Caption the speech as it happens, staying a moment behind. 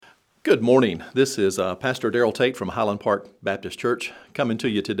Good morning. This is Pastor Darrell Tate from Highland Park Baptist Church coming to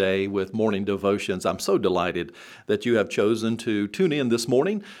you today with morning devotions. I'm so delighted that you have chosen to tune in this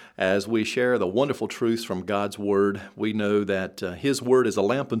morning as we share the wonderful truths from God's Word. We know that His Word is a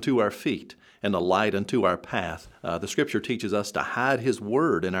lamp unto our feet and a light unto our path. The Scripture teaches us to hide His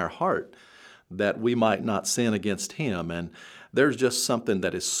Word in our heart that we might not sin against Him. And there's just something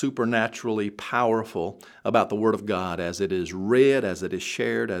that is supernaturally powerful about the Word of God as it is read, as it is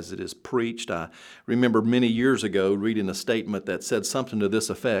shared, as it is preached. I remember many years ago reading a statement that said something to this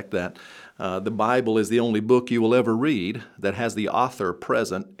effect, that the Bible is the only book you will ever read that has the author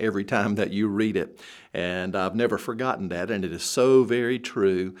present every time that you read it. And I've never forgotten that, and it is so very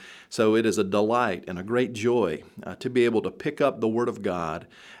true. So it is a delight and a great joy to be able to pick up the Word of God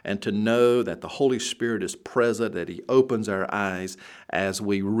and to know that the Holy Spirit is present, that He opens our eyes as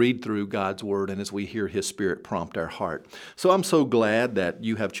we read through God's Word and as we hear His Spirit prompt our heart. So I'm so glad that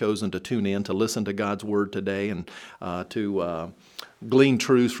you have chosen to tune in to listen to God's Word today and to glean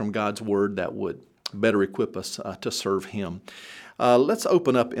truths from God's Word that would better equip us to serve Him. Let's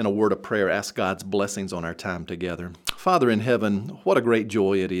open up in a word of prayer, ask God's blessings on our time together. Father in heaven, what a great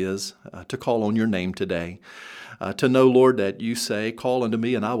joy it is to call on your name today. To know, Lord, that you say, call unto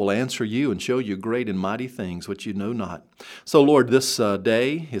me and I will answer you and show you great and mighty things which you know not. So, Lord, this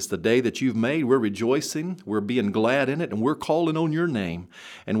day is the day that you've made. We're rejoicing, we're being glad in it, and we're calling on your name.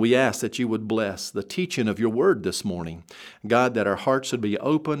 And we ask that you would bless the teaching of your word this morning. God, that our hearts would be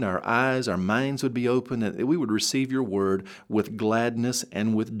open, our eyes, our minds would be open, and that we would receive your word with gladness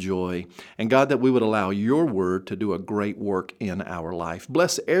and with joy. And God, that we would allow your word to do a great work in our life.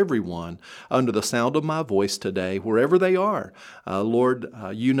 Bless everyone under the sound of my voice today, wherever they are. Lord,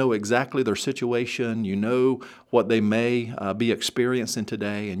 you know exactly their situation. You know what they may be experiencing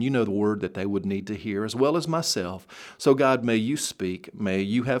today, and you know the word that they would need to hear, as well as myself. So God, may you speak, may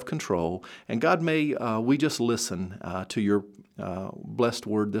you have control, and God, may we just listen to your blessed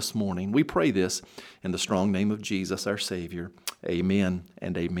word this morning. We pray this in the strong name of Jesus, our Savior. Amen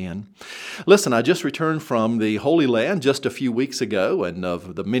and amen. Listen, I just returned from the Holy Land just a few weeks ago, and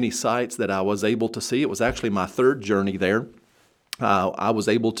of the many sights that I was able to see, it was actually my third journey there. I was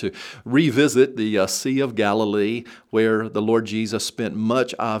able to revisit the Sea of Galilee, where the Lord Jesus spent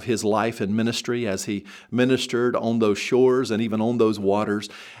much of his life and ministry as he ministered on those shores and even on those waters.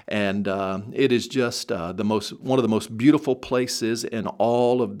 And it is just one of the most beautiful places in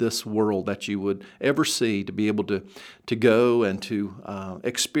all of this world that you would ever see, to be able to go and to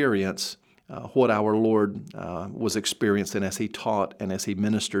experience what our Lord was experiencing as he taught and as he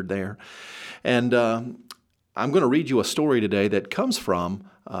ministered there. And I'm going to read you a story today that comes from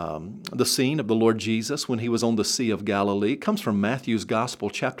the scene of the Lord Jesus when he was on the Sea of Galilee. It comes from Matthew's Gospel,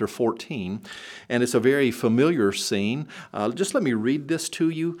 chapter 14, and it's a very familiar scene. Just let me read this to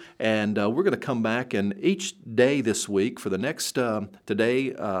you, and we're going to come back, and each day this week, for the next,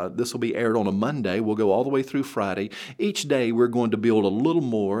 today, this will be aired on a Monday. We'll go all the way through Friday. Each day, we're going to build a little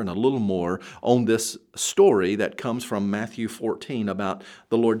more and a little more on this story that comes from Matthew 14 about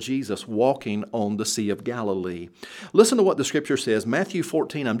the Lord Jesus walking on the Sea of Galilee. Listen to what the Scripture says. Matthew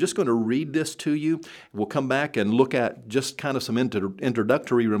 14, I'm just going to read this to you. We'll come back and look at just kind of some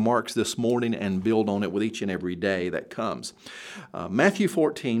introductory remarks this morning and build on it with each and every day that comes. Matthew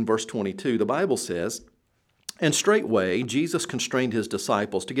 14, verse 22, the Bible says, "And straightway Jesus constrained his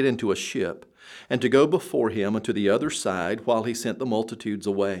disciples to get into a ship and to go before him unto the other side while he sent the multitudes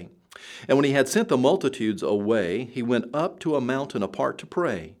away. And when he had sent the multitudes away, he went up to a mountain apart to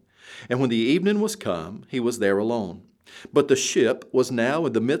pray. And when the evening was come, he was there alone. But the ship was now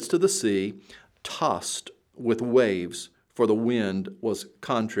in the midst of the sea, tossed with waves, for the wind was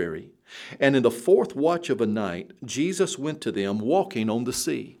contrary. And in the fourth watch of a night, Jesus went to them walking on the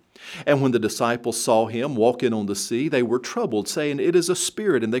sea. And when the disciples saw him walking on the sea, they were troubled, saying, It is a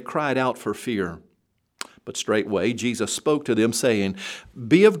spirit, and they cried out for fear. But straightway Jesus spoke to them, saying,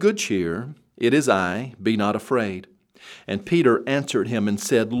 Be of good cheer, it is I, be not afraid. And Peter answered him and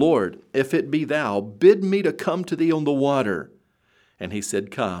said, Lord, if it be thou, bid me to come to thee on the water. And he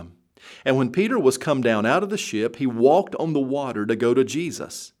said, Come. And when Peter was come down out of the ship, he walked on the water to go to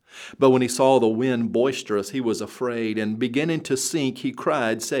Jesus. But when he saw the wind boisterous, he was afraid, and beginning to sink, he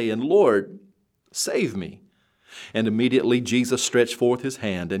cried, saying, Lord, save me. And immediately Jesus stretched forth his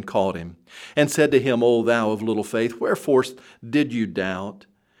hand and caught him, and said to him, O thou of little faith, wherefore did you doubt?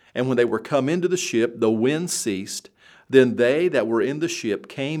 And when they were come into the ship, the wind ceased. Then they that were in the ship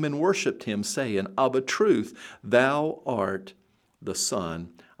came and worshipped him, saying, Of a truth, thou art the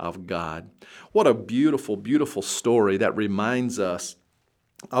Son of God. What a beautiful, beautiful story that reminds us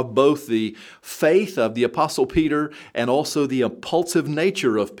of both the faith of the Apostle Peter and also the impulsive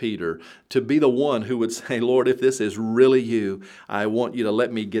nature of Peter to be the one who would say, Lord, if this is really you, I want you to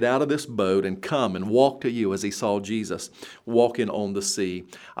let me get out of this boat and come and walk to you, as he saw Jesus walking on the Sea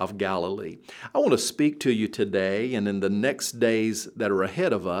of Galilee. I want to speak to you today and in the next days that are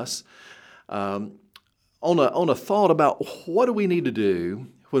ahead of us on a thought about what do we need to do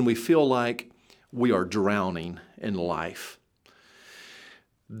when we feel like we are drowning in life.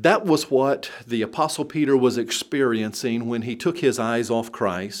 That was what the Apostle Peter was experiencing when he took his eyes off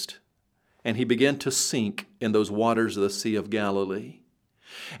Christ and he began to sink in those waters of the Sea of Galilee.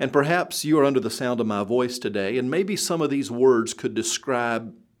 And perhaps you are under the sound of my voice today, and maybe some of these words could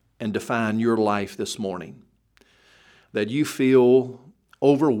describe and define your life this morning. That you feel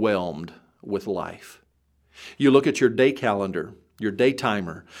overwhelmed with life. You look at your day calendar, your day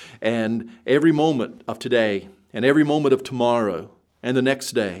timer, and every moment of today and every moment of tomorrow and the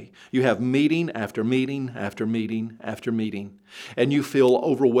next day, you have meeting after meeting after meeting after meeting, and you feel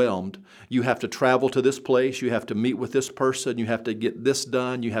overwhelmed. You have to travel to this place, you have to meet with this person, you have to get this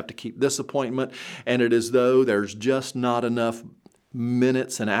done, you have to keep this appointment, and it is as though there's just not enough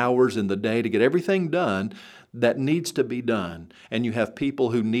minutes and hours in the day to get everything done that needs to be done. And you have people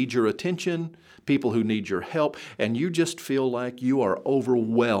who need your attention, people who need your help, and you just feel like you are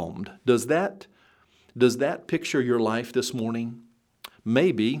overwhelmed. Does that picture your life this morning?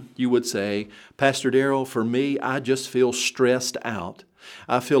 Maybe you would say, Pastor Darrell, for me, I just feel stressed out.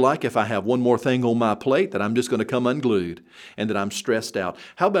 I feel like if I have one more thing on my plate that I'm just going to come unglued and that I'm stressed out.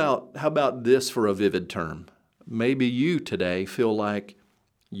 How about this for a vivid term? Maybe you today feel like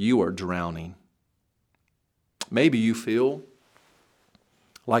you are drowning. Maybe you feel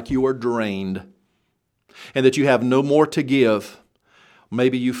like you are drained and that you have no more to give.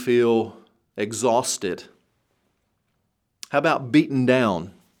 Maybe you feel exhausted. How about beaten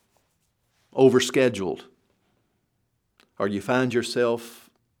down, overscheduled? Or you find yourself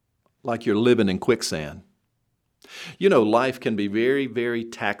like you're living in quicksand? You know, life can be very, very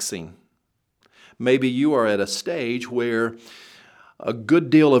taxing. Maybe you are at a stage where a good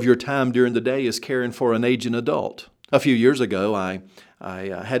deal of your time during the day is caring for an aging adult. A few years ago, I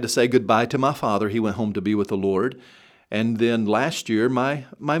had to say goodbye to my father. He went home to be with the Lord. And then last year, my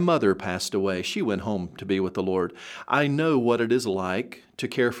mother passed away. She went home to be with the Lord. I know what it is like to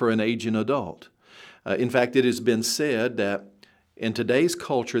care for an aging adult. In fact, it has been said that in today's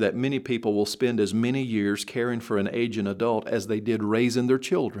culture that many people will spend as many years caring for an aging adult as they did raising their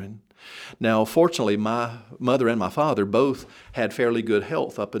children. Now, fortunately, my mother and my father both had fairly good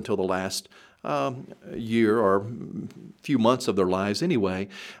health up until the last year or few months of their lives anyway.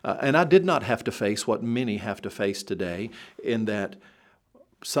 And I did not have to face what many have to face today, in that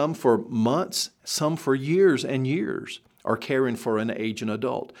some for months, some for years and years are caring for an aging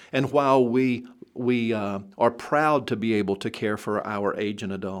adult. And while we are proud to be able to care for our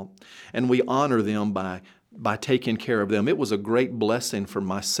aging adult, and we honor them by taking care of them. It was a great blessing for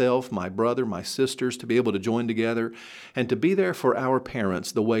myself, my brother, my sisters to be able to join together and to be there for our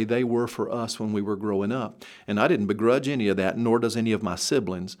parents the way they were for us when we were growing up. And I didn't begrudge any of that, nor does any of my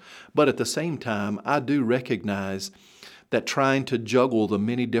siblings. But at the same time, I do recognize that trying to juggle the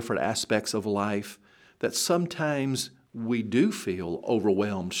many different aspects of life, that sometimes we do feel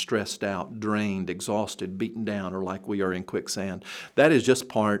overwhelmed, stressed out, drained, exhausted, beaten down, or like we are in quicksand. That is just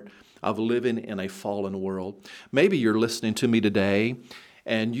part of living in a fallen world. Maybe you're listening to me today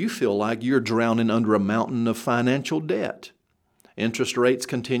and you feel like you're drowning under a mountain of financial debt. Interest rates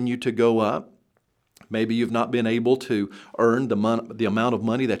continue to go up. Maybe you've not been able to earn the amount of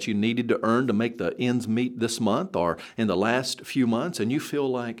money that you needed to earn to make the ends meet this month or in the last few months, and you feel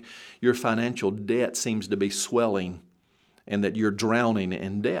like your financial debt seems to be swelling and that you're drowning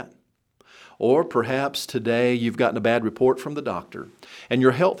in debt. Or perhaps today you've gotten a bad report from the doctor and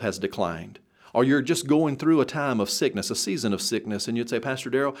your health has declined. Or you're just going through a time of sickness, a season of sickness, and you'd say,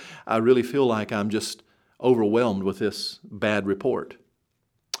 Pastor Darrell, I really feel like I'm just overwhelmed with this bad report.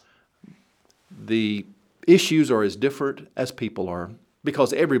 The issues are as different as people are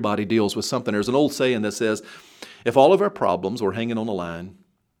because everybody deals with something. There's an old saying that says, if all of our problems were hanging on the line,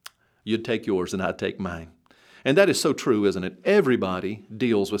 you'd take yours and I'd take mine. And that is so true, isn't it? Everybody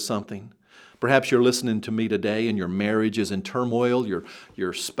deals with something. Perhaps you're listening to me today and your marriage is in turmoil.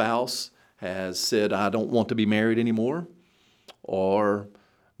 Your spouse has said, I don't want to be married anymore. Or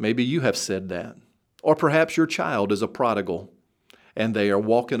maybe you have said that. Or perhaps your child is a prodigal and they are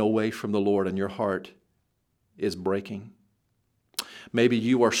walking away from the Lord and your heart is breaking. Maybe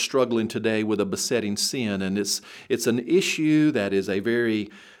you are struggling today with a besetting sin and it's an issue that is a very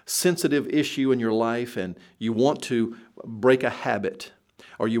sensitive issue in your life and you want to break a habit.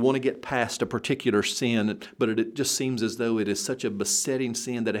 or you want to get past a particular sin, but it just seems as though it is such a besetting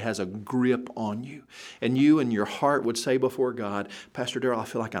sin that it has a grip on you. And you and your heart would say before God, Pastor Darrell, I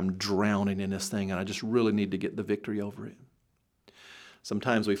feel like I'm drowning in this thing and I just really need to get the victory over it.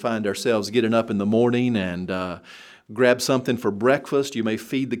 Sometimes we find ourselves getting up in the morning and grab something for breakfast. You may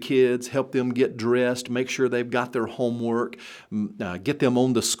feed the kids, help them get dressed, make sure they've got their homework, get them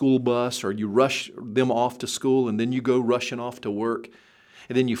on the school bus, or you rush them off to school and then you go rushing off to work.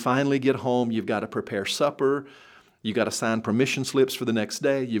 And then you finally get home, you've got to prepare supper, you've got to sign permission slips for the next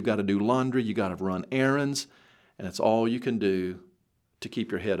day, you've got to do laundry, you've got to run errands, and it's all you can do to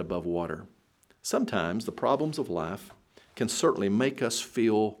keep your head above water. Sometimes the problems of life can certainly make us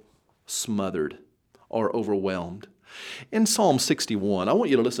feel smothered or overwhelmed. In Psalm 61, I want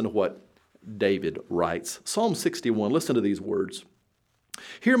you to listen to what David writes. Psalm 61, listen to these words.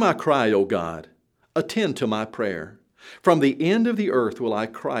 Hear my cry, O God. Attend to my prayer. From the end of the earth will I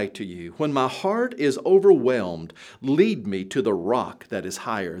cry to you. When my heart is overwhelmed, lead me to the rock that is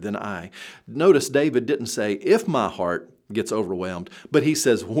higher than I. Notice David didn't say, if my heart gets overwhelmed, but he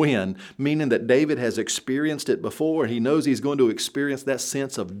says when, meaning that David has experienced it before. He knows he's going to experience that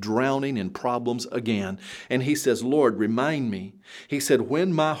sense of drowning in problems again. And he says, Lord, remind me. He said,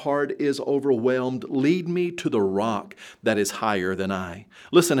 when my heart is overwhelmed, lead me to the rock that is higher than I.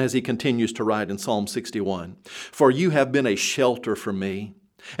 Listen as he continues to write in Psalm 61. For you have been a shelter for me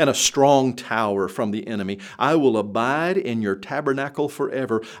and a strong tower from the enemy. I will abide in your tabernacle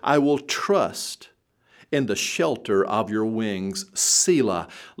forever. I will trust in the shelter of your wings, Selah.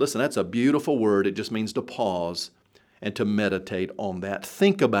 Listen, that's a beautiful word. It just means to pause and to meditate on that.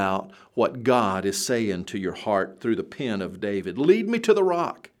 Think about what God is saying to your heart through the pen of David. Lead me to the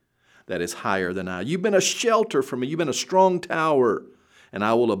rock that is higher than I. You've been a shelter for me. You've been a strong tower, and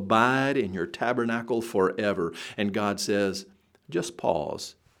I will abide in your tabernacle forever. And God says, just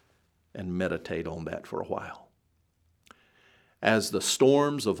pause and meditate on that for a while. As the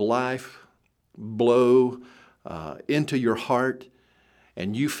storms of life blow into your heart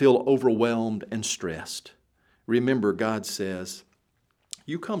and you feel overwhelmed and stressed, remember God says,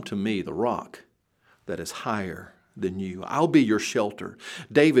 you come to me, the rock that is higher than you. I'll be your shelter.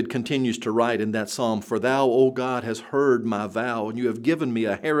 David continues to write in that psalm, for thou, O God, hast heard my vow, and you have given me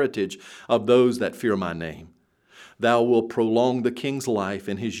a heritage of those that fear my name. Thou wilt prolong the king's life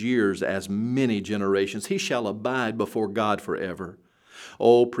and his years as many generations. He shall abide before God forever.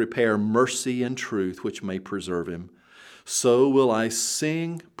 Oh, prepare mercy and truth which may preserve him. So will I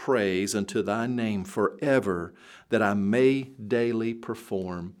sing praise unto thy name forever, that I may daily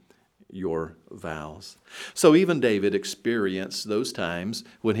perform your vows. So even David experienced those times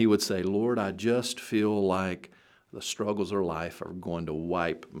when he would say, Lord, I just feel like the struggles of life are going to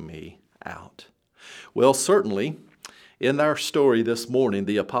wipe me out. Well, certainly, in our story this morning,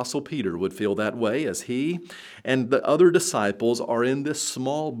 the Apostle Peter would feel that way as he and the other disciples are in this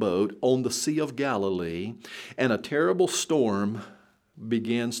small boat on the Sea of Galilee, and a terrible storm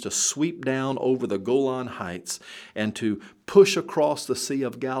begins to sweep down over the Golan Heights and to push across the Sea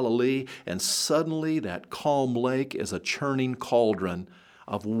of Galilee, and suddenly that calm lake is a churning cauldron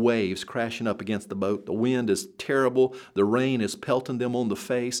of waves crashing up against the boat. The wind is terrible. The rain is pelting them on the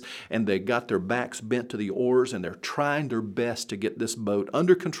face, and they got their backs bent to the oars, and they're trying their best to get this boat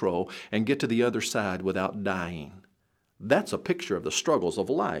under control and get to the other side without dying. That's a picture of the struggles of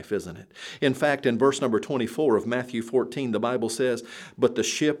life, isn't it? In fact, in verse number 24 of Matthew 14, the Bible says, but the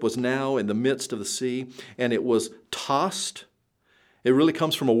ship was now in the midst of the sea, and it was tossed. It really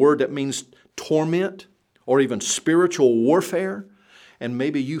comes from a word that means torment or even spiritual warfare. And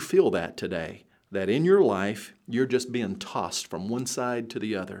maybe you feel that today, that in your life, you're just being tossed from one side to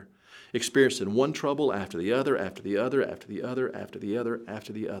the other, experiencing one trouble after the other, after the other, after the other, after the other,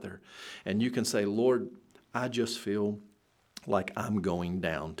 after the other. And you can say, Lord, I just feel like I'm going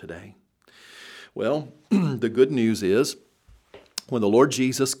down today. Well, the good news is when the Lord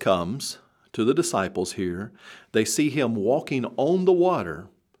Jesus comes to the disciples here, they see him walking on the water,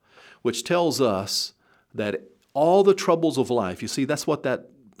 which tells us that all the troubles of life, you see, that's what that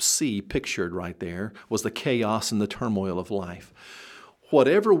sea pictured right there, was the chaos and the turmoil of life.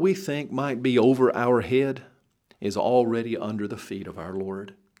 Whatever we think might be over our head is already under the feet of our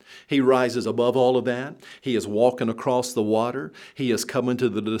Lord. He rises above all of that. He is walking across the water. He is coming to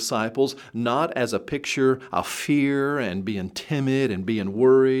the disciples, not as a picture of fear and being timid and being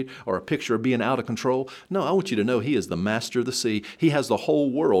worried or a picture of being out of control. No, I want you to know He is the master of the sea. He has the whole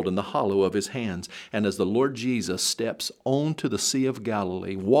world in the hollow of His hands. And as the Lord Jesus steps onto the Sea of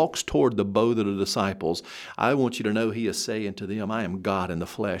Galilee, walks toward the boat of the disciples, I want you to know He is saying to them, I am God in the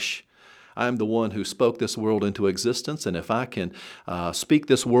flesh. I'm the one who spoke this world into existence, and if I can speak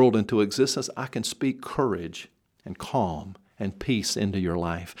this world into existence, I can speak courage and calm and peace into your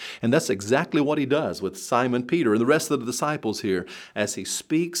life. And that's exactly what he does with Simon Peter and the rest of the disciples here as he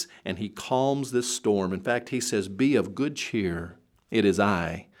speaks and he calms this storm. In fact, he says, "Be of good cheer. It is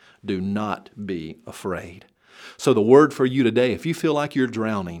I. Do not be afraid." So the word for you today, if you feel like you're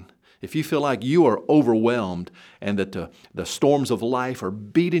drowning, if you feel like you are overwhelmed and that the storms of life are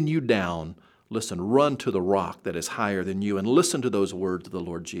beating you down, listen, run to the rock that is higher than you and listen to those words of the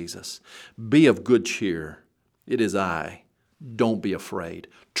Lord Jesus. Be of good cheer. It is I. Don't be afraid.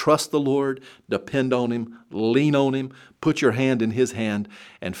 Trust the Lord, depend on Him, lean on Him, put your hand in His hand,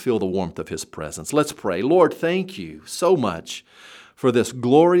 and feel the warmth of His presence. Let's pray. Lord, thank you so much for this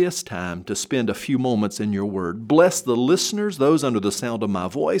glorious time to spend a few moments in your word. Bless the listeners, those under the sound of my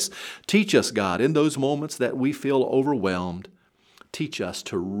voice. Teach us, God, in those moments that we feel overwhelmed. Teach us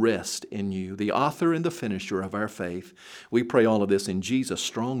to rest in you, the author and the finisher of our faith. We pray all of this in Jesus'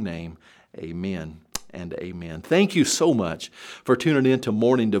 strong name. Amen and amen. Thank you so much for tuning in to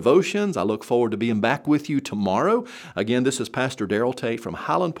Morning Devotions. I look forward to being back with you tomorrow. Again, this is Pastor Darrell Tate from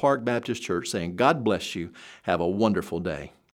Highland Park Baptist Church saying, God bless you. Have a wonderful day.